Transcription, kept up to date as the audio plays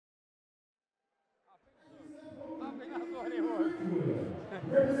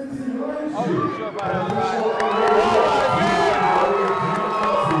Oh, sure about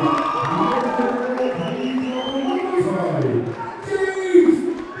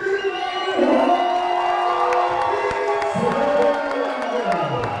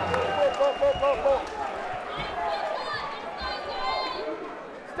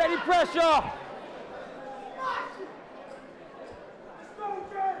steady pressure.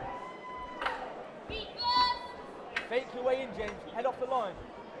 Fake your way in, James. Head off the line.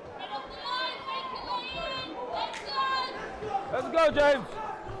 Head off the line. Fake your way in. Let's go, James.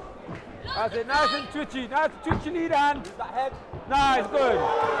 That's it. Nice and twitchy. Nice twitchy lead hand. Use that head. Nice. Good.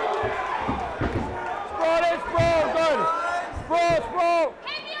 Sprawl it. Sprawl. Good. Sprawl. Sprawl.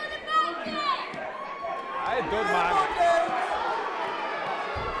 Heavy on the back, James. That's good, man.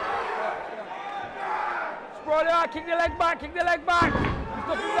 Sprawl it. Kick the leg back. Kick the leg back.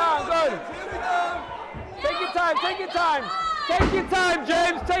 Stuff it down. Good. Take your time, take your time. Take your time,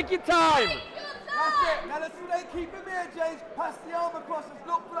 James, take your time. That's it. Now let's stay, keep him here, James. Pass the arm across. Let's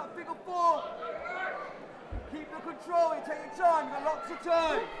look for that figure four. Keep the control. You take your time. You've got lots of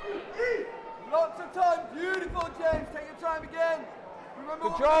time. Lots of time. Beautiful, James. Take your time again. Remember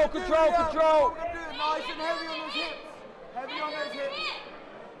control, control, control. What we're going to do. Nice and heavy on those hips. Heavy on those hips.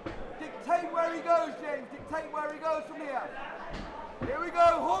 Dictate where he goes, James. Dictate where he goes from here. Here we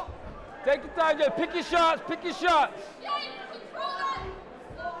go. Hook. Take your time, James. Pick your shots. Pick your shots.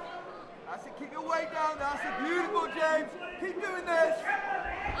 That's it. Keep your weight down. That's it. Beautiful, James. Keep doing this. Here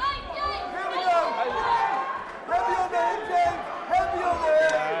we go. Heavy on the hip, James. Heavy on the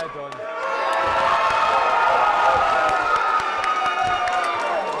hip. Yeah, done.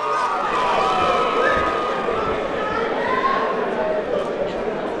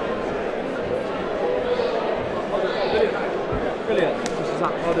 Brilliant.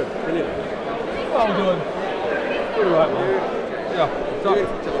 Well done. Brilliant. Well done. Good, right, man. Yeah. Top.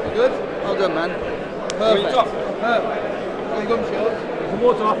 Good. Well done, man. Perfect. Top. Perfect. Well done, Shields. Some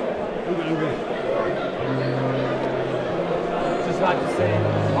water. Good. Just like to say, I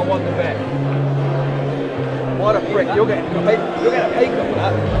want the bet. What a prick. You'll get a pay cut for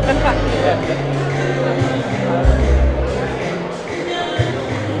that.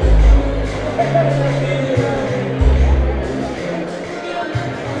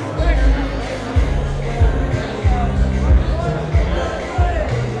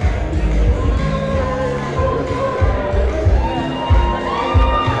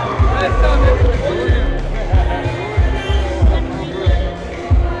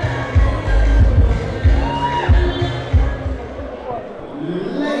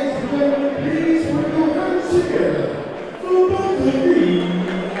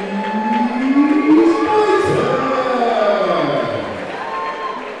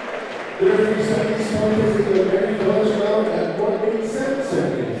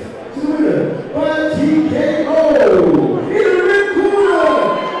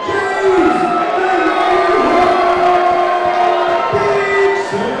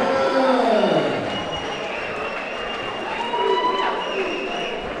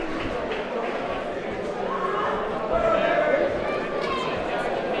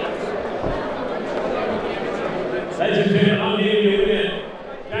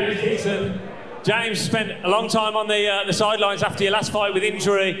 Dixon. James spent a long time on the sidelines after your last fight with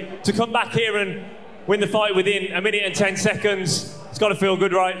injury. To come back here and win the fight within a minute and 10 seconds, it's got to feel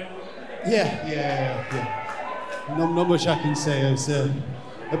good, right? Yeah. Not much I can say. It's a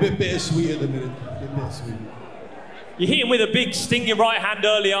bit bittersweet at the minute. A bit bittersweet. You hit him with a big stinging right hand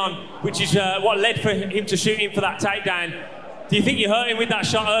early on, which is what led for him to shoot him for that takedown. Do you think you hurt him with that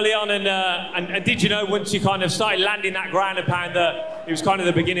shot early on, and did you know once you kind of started landing that ground and pound that it was kind of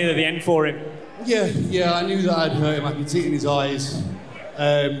the beginning of the end for him? Yeah, I knew that I'd hurt him. I could see it in his eyes.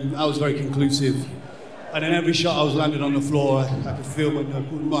 I was very conclusive. And then every shot I was landing on the floor, I could feel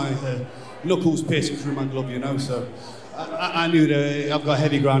my knuckles piercing through my glove, you know, so I knew that I've got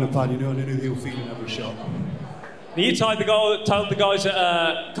heavy ground and pound, you know, and I knew he was feeling every shot. You told the guys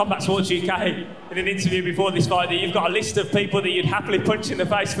at Combat Sports UK in an interview before this fight that you've got a list of people that you'd happily punch in the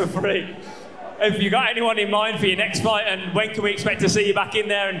face for free. Have you got anyone in mind for your next fight, and when can we expect to see you back in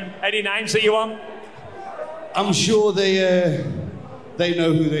there, and any names that you want? I'm sure they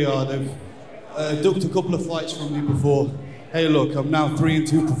know who they are. They've ducked a couple of fights from me before. Hey, look, I'm now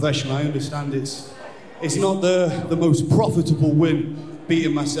 3-2 professional. I understand it's not the most profitable win,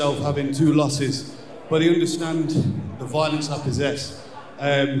 beating myself, having 2 losses. But I understand the violence I possess.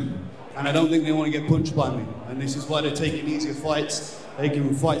 And I don't think they want to get punched by me. And this is why they're taking easier fights. They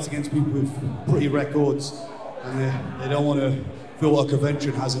can fight against people with pretty records. And they don't want to feel like a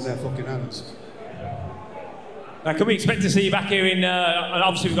veteran has in their fucking hands. Now, can we expect to see you back here in, and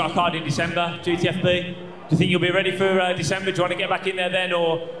obviously we've got a card in December, GTFP. Do you think you'll be ready for December? Do you want to get back in there then,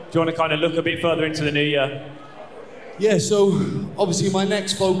 or do you want to kind of look a bit further into the new year? Yeah, so obviously my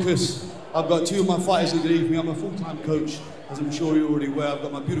next focus, I've got 2 of my fighters underneath me. I'm a full-time coach, as I'm sure you're already aware. I've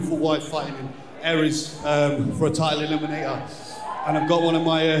got my beautiful wife fighting in Errors for a title eliminator. And I've got one of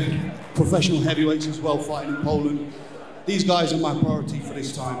my professional heavyweights as well fighting in Poland. These guys are my priority for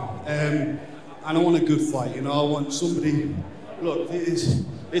this time. And I want a good fight, you know. I want somebody, look,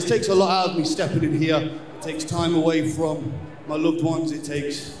 it takes a lot out of me stepping in here. It takes time away from my loved ones. It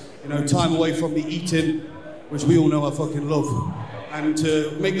takes, you know, time away from me eating, which we all know I fucking love. And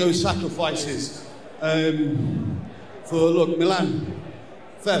to make those sacrifices for, look, Milan,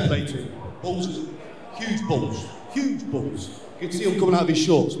 fair play to him. Balls, huge balls, huge balls. You can see him coming out of his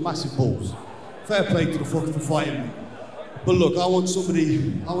shorts, massive balls. Fair play to the fucker for fighting me. But look, I want somebody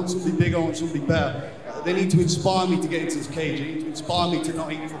big, I want somebody better. They need to inspire me to get into this cage. They need to inspire me to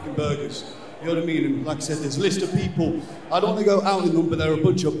not eat fucking burgers. You know what I mean? And like I said, there's a list of people. I don't want to go out in them, but they're a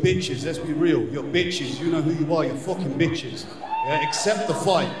bunch of bitches. Let's be real. You're bitches. You know who you are. You're fucking bitches. Yeah? Accept the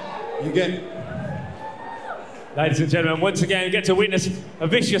fight. You get it? Ladies and gentlemen, once again, you get to witness a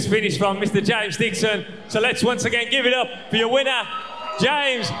vicious finish from Mr. James Dixon. So let's once again give it up for your winner,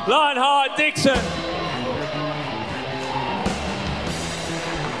 James Lionheart Dixon.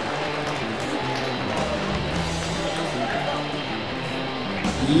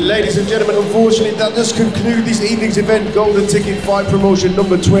 Ladies and gentlemen, unfortunately that does conclude this evening's event, Golden Ticket Fight Promotion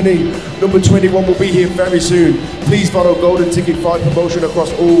number 20. Number 21 will be here very soon. Please follow Golden Ticket Fight Promotion across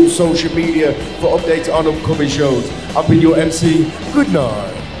all social media for updates on upcoming shows. I've been your MC. Good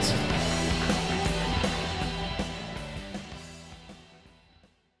night.